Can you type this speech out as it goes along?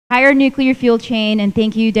entire nuclear fuel chain, and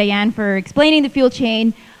thank you, Diane, for explaining the fuel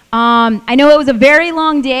chain. I know it was a very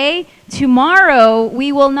long day. Tomorrow,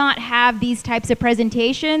 we will not have these types of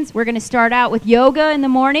presentations. We're going to start out with yoga in the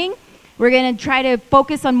morning. We're going to try to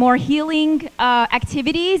focus on more healing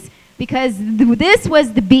activities, because this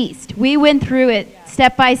was the beast. We went through it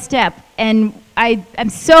step by step, and I'm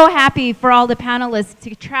so happy for all the panelists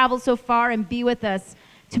to travel so far and be with us.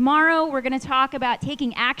 Tomorrow, we're going to talk about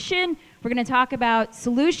taking action. We're going to talk about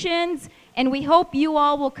solutions, and we hope you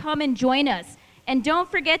all will come and join us. And don't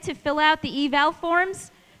forget to fill out the eval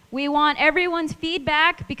forms. We want everyone's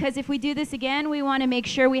feedback, because if we do this again, we want to make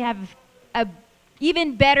sure we have a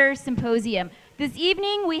even better symposium. This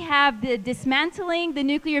evening, we have the Dismantling the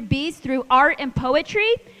Nuclear Beast through art and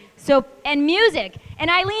poetry, and music.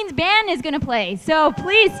 And Eileen's band is going to play, so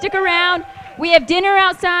please stick around. We have dinner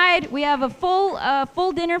outside. We have a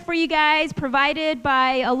full dinner for you guys, provided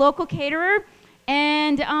by a local caterer.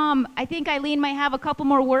 And I think Eileen might have a couple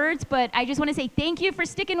more words, but I just want to say thank you for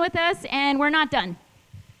sticking with us, and we're not done.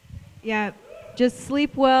 Yeah, just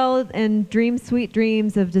sleep well and dream sweet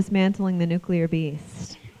dreams of dismantling the nuclear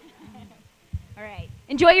beast. All right.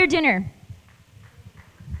 Enjoy your dinner.